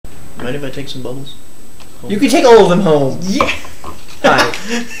Mind if I take some bubbles? You can take all of them home. Yeah. Hi.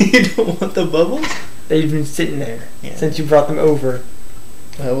 You don't want the bubbles? They've been sitting there since you brought them over.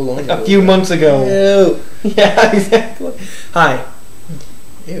 How long ago? A few months ago. Ew. Yeah, exactly. Hi.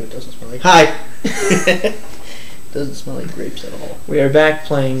 Ew, it doesn't smell like... Hi! Doesn't smell like grapes at all. We are back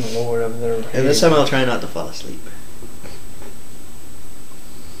playing Lord of the Rings. And this time I'll try not to fall asleep.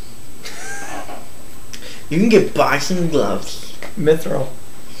 You can get boxing gloves. Mithril.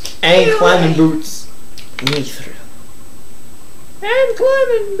 And climbing boots. Mithril. And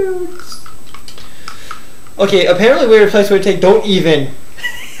climbing boots. Okay, apparently we're a place where we take don't even.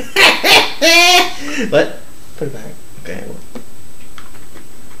 What? Put it back. Okay.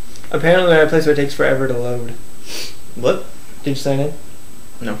 Apparently we're a place where it takes forever to load. What? Did you sign in?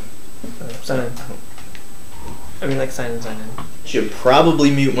 No. Sign in. I mean, like, sign in. Should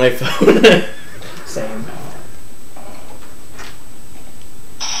probably mute my phone. Same.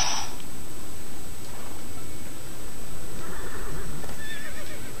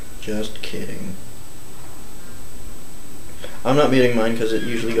 Just kidding. I'm not muting mine because it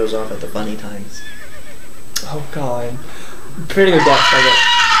usually goes off at the funny times. Oh, God. Pretty good death, I guess.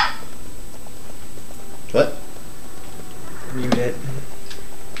 What? Mute it.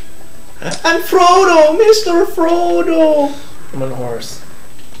 I'm Frodo! Mr. Frodo! I'm on a horse.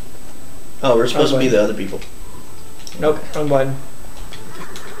 Oh, we're supposed to be the other people. Nope, wrong button.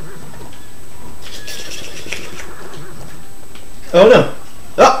 Oh no!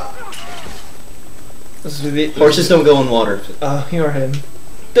 Oh! This is the Horses don't go in water. Oh, you're him.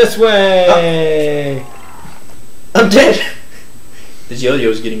 This way! Oh. I'm dead! This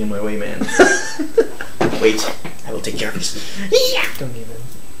yo-yo's getting in my way, man. Wait, I will take care of this. Yeah! Don't even.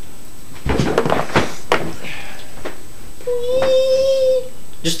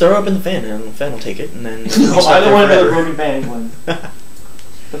 Just throw it up in the fan, and the fan will take it, and then... Oh, I don't want another broken fan one.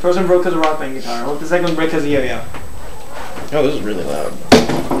 The first one broke because of rock band guitar. Look, the second one broke because of yo-yo. Oh, this is really loud.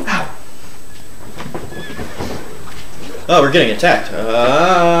 Ow! Oh, we're getting attacked.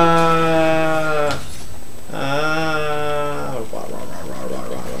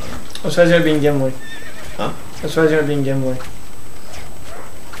 I'm surprised you're not being Gimli. Huh? I'm surprised you're not being Gimli.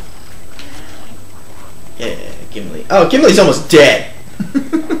 Yeah, Gimli. Oh, Gimli's almost dead!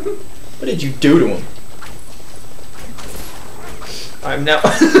 What did you do to him? I'm now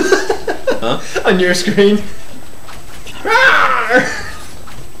Huh? on your screen.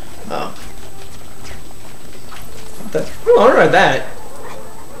 Oh. Oh, I read that.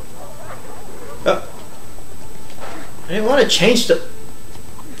 Oh. I didn't want to change the...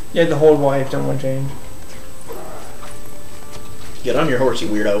 Yeah, the whole wife don't want to change. Get on your horse, you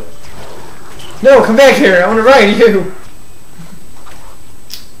weirdo. No, come back here. I want to ride you.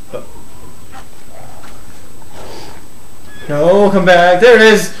 Oh. No, come back. There it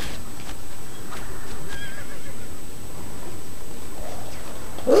is.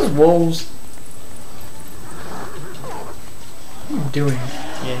 Those wolves. What are you doing?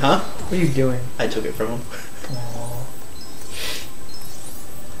 Yeah, huh? What are you doing? I took it from him. Aww.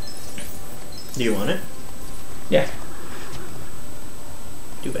 Do you want it? Yeah.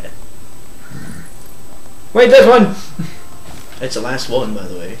 Too bad. Wait, there's one. It's the last one, by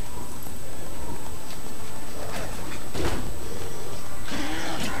the way.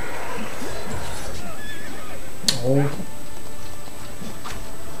 Oh.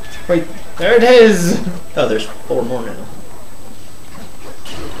 Wait, there it is. Oh, there's 4 more now.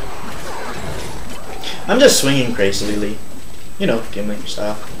 I'm just swinging crazily. You know, Gimli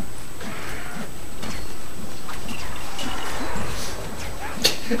style.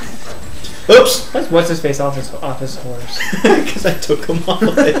 Oops! What's his face off his horse? Because I took him off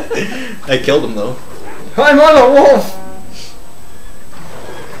of it. I killed him though. I'm on a wolf!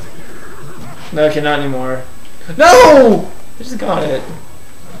 No, okay, not anymore. No! I just got it.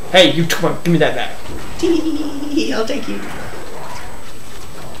 Hey, you come on, give me that back. I'll take you.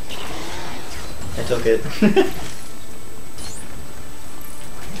 I took it.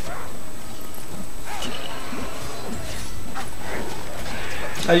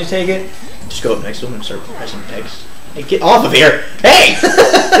 How'd you take it? Just go up next to him and start pressing X. Hey, get off of here! Hey!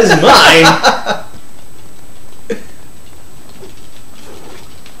 This is mine!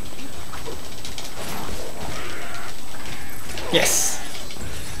 Yes!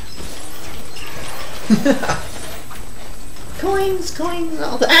 Coins,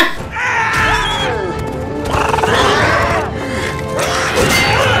 all the...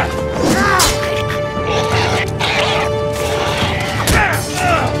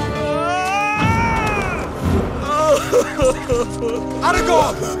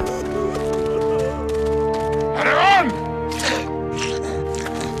 Aragorn!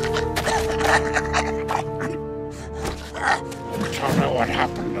 Tell me what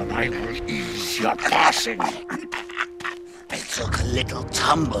happened and I will ease your passing. I took a little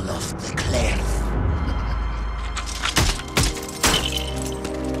tumble off the cliff.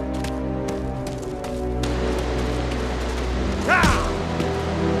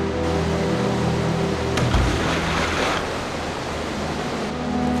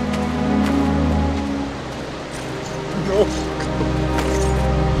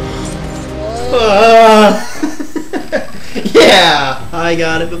 Yeah! I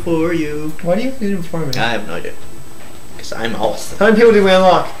got it before you. Why do you do it before me? I have no idea. Because I'm awesome. How many people do we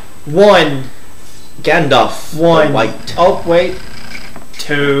unlock? 1. Gandalf. 1. The White. Oh, wait.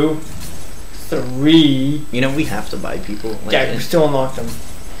 2. 3. You know, we have to buy people. Like, Yeah, we still unlock them.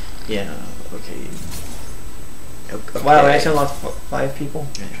 Yeah, okay. Okay. Wow, I actually unlocked 5 people.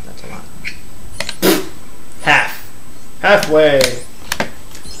 Yeah, that's a lot. Half. Halfway.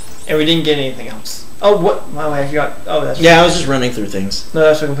 And we didn't get anything else. Oh, what? Wow, I actually got... Oh, that's... Yeah, I was just running through things. No,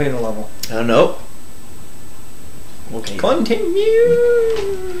 that's for completing the level. Oh, no. Okay.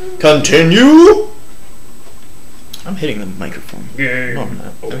 Continue! Continue! I'm hitting the microphone. Yeah. No, I'm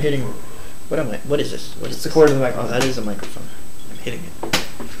not. I'm hitting... What am I? What is this? What is It's the this? cord of the Oh, microphone. that is a microphone. I'm hitting it.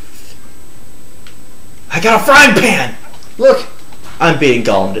 I got a frying pan! Look! I'm beating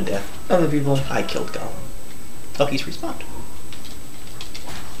Gollum to death. Other people. I killed Gollum. Oh, he's respawned.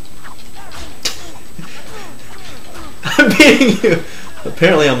 I'm beating you!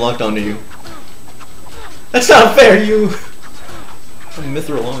 Apparently I'm locked onto you. That's not fair, you! A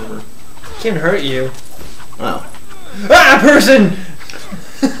mithril armor. Can't hurt you. Oh. Ah, person!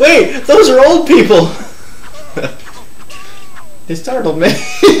 Wait, those are old people! They startled me.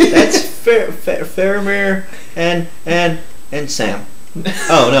 That's Faramir and Sam.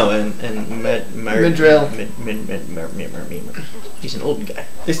 Oh no, and Midrill. He's an old guy.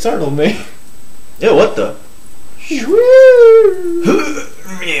 They startled me. Yeah, what the? Woo!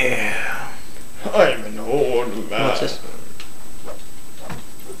 Yeah. I'm an old man. What's this?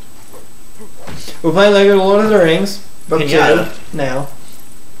 We're playing Lego Lord of the Rings. Book Pinata. 2 now.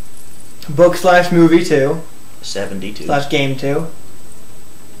 Book/movie 2. 72. /game 2.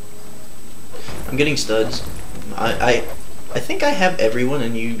 I'm getting studs. I think I have everyone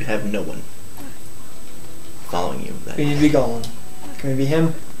and you have no one following you. We need to be Gollum. Can we be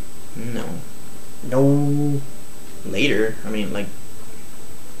him? No. No. Later. I mean, like,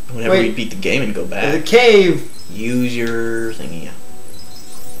 whenever Wait. we beat the game and go There's a back. cave! Use your thingy. Yeah.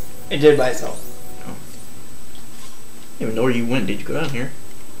 It did by itself. I don't even know where you went. Did you go down here?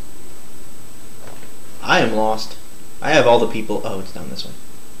 I am lost. I have all the people. Oh, it's down this way.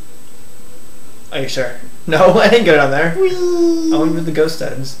 Are you sure? No, I didn't go down there. I went with the ghost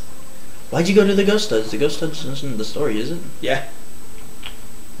studs. Why'd you go to the ghost studs? The ghost studs isn't the story, is it? Yeah.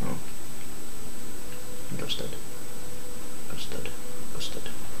 Oh. Ghost stud. Ghost stud. Ghost stud.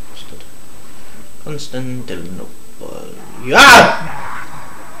 Ghost stud. Constantinople.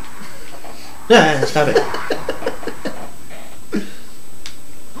 Ah! Ah, stop it.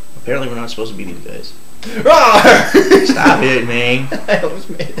 Apparently we're not supposed to be these guys. Stop it, man. I almost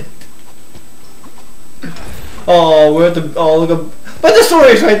made it. Oh, we're at the... Oh, look up... But the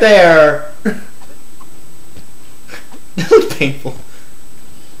story's right there! That looks painful.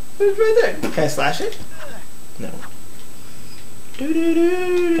 It's right there. Can I slash it? No.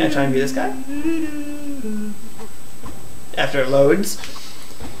 Can I try and be this guy? After it loads.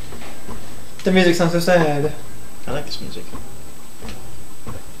 The music sounds so sad. I like this music.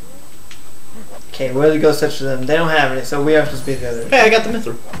 Okay, where are the ghost touch to them? They don't have any, so we are supposed to be the other. Hey, I got the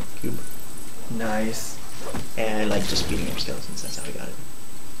mithril cube. Nice. And I like just beating up skeletons. That's how I got it.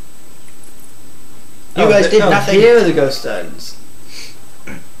 You guys did nothing. Here are the ghost studs.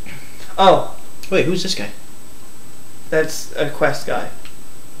 Oh, Wait, who's this guy? that's a quest guy.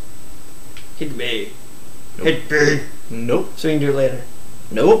 Hit me. Nope. Hit me. Nope. So we can do it later.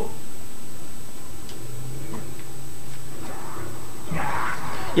 Nope.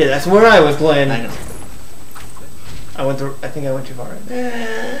 Yeah, that's where I was playing. I know. I think I went too far right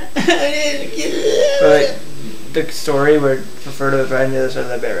there. I didn't get it. But like, the story where prefer to ride on the other side of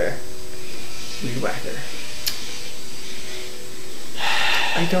that barrier. We whack her.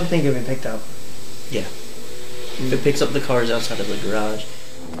 I don't think it'll be picked up. Yeah. If it picks up the cars outside of the garage.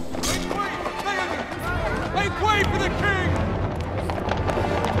 Make way for the king!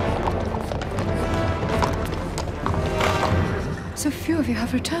 So few of you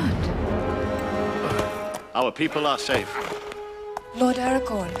have returned. Our people are safe. Lord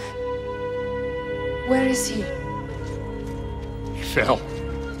Aragorn. Where is he? He fell.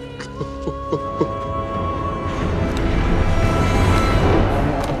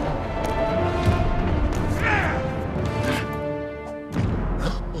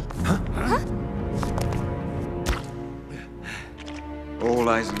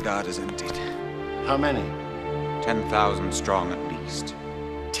 How many? 10,000 strong at least.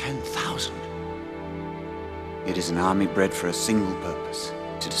 10,000. It is an army bred for a single purpose,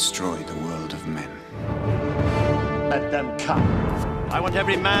 to destroy the world of men. Let them come. I want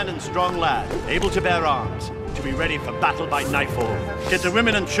every man and strong lad, able to bear arms, to be ready for battle by nightfall. Get the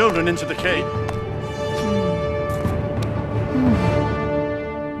women and children into the cave.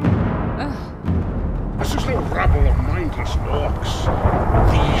 This is a rabble of mindless orcs.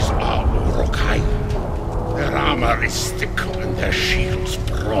 These are Urukai. Their armor is thick and their shields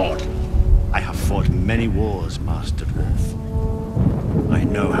broad. I have fought many wars, Master Dwarf. I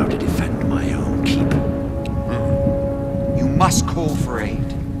know how to defend my own keep. You must call for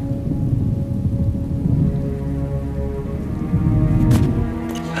aid.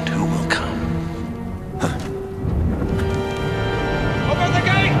 And who will come? Open the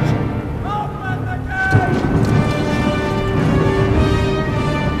gate! Open the gate!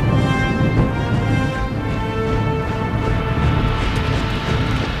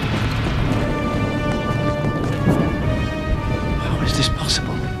 How is this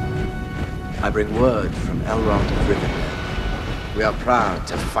possible? I bring word from Elrond of Rivendell. We are proud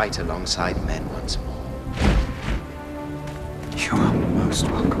to fight alongside men once more. You are most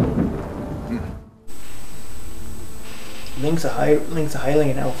welcome. Link's a highling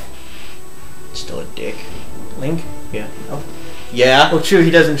an elf. Still a dick. Link? Yeah. Oh. Yeah. Well, true,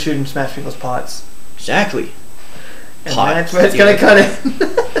 he doesn't shoot and smash people's pots. Exactly. And Pots, that's where it's gonna cut it.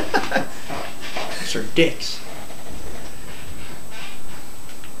 Those are dicks.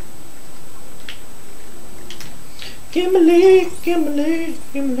 Gimli.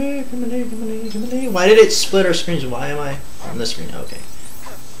 Why did it split our screens? Why am I on this screen? Okay.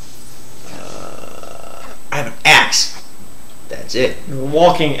 I have an axe. That's it. A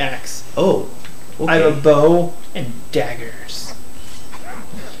walking axe. Oh. Okay. I have a bow and daggers.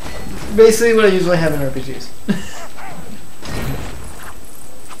 Basically what I usually have in RPGs.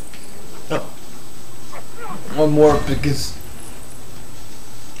 Oh. Or more because...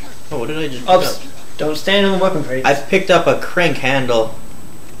 Oh, what did I just pick up? Don't stand on the weapon crate. I've picked up a crank handle.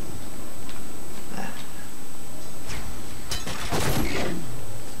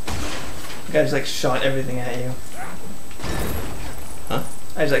 I just like shot everything at you. Huh?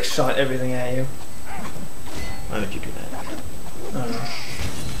 I just like shot everything at you. Why would you do that? I don't know.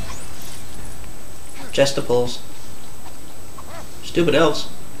 Chestiples. Stupid elves.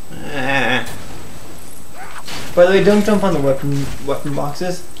 Ah. By the way, don't jump on the weapon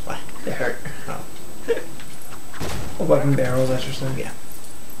boxes. Why? They hurt. Oh. Or weapon barrels, I should say. Yeah.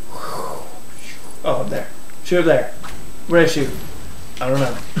 Oh, up there. Shoot up there. Where did I shoot? I don't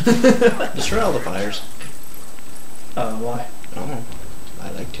know. Destroy all the fires. Why? I don't know.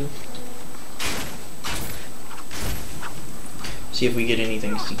 I like to. See if we get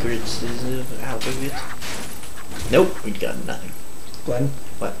anything secrets out of it. Nope, we got nothing. Glenn?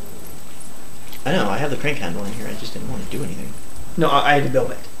 What? I know, I have the crank handle in here, I just didn't want to do anything. No, I had to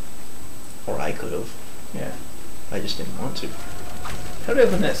build it. Or I could have. Yeah. I just didn't want to. How do I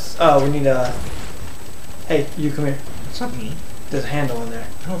open this? Oh, we need a... Hey, you come here. That's not me. There's a handle in there.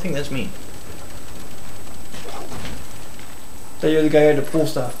 I don't think that's me. So you're the guy who had to pull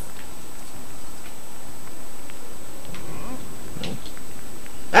stuff. No.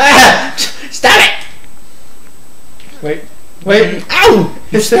 Ah! Stop it! Wait. Wait. Ow!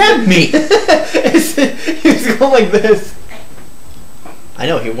 You stabbed me! He was going like this. I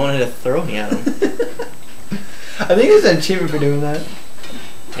know, he wanted to throw me at him. I think there's an achievement for doing that.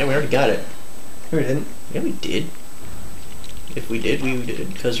 Yeah, we already got it. No, we didn't. Yeah, we did. If we did, we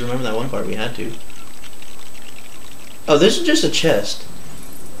did. Because remember that one part we had to. Oh, this is just a chest.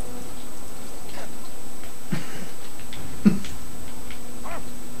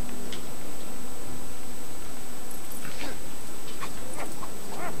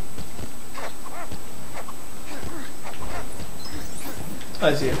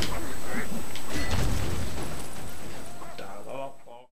 I see it.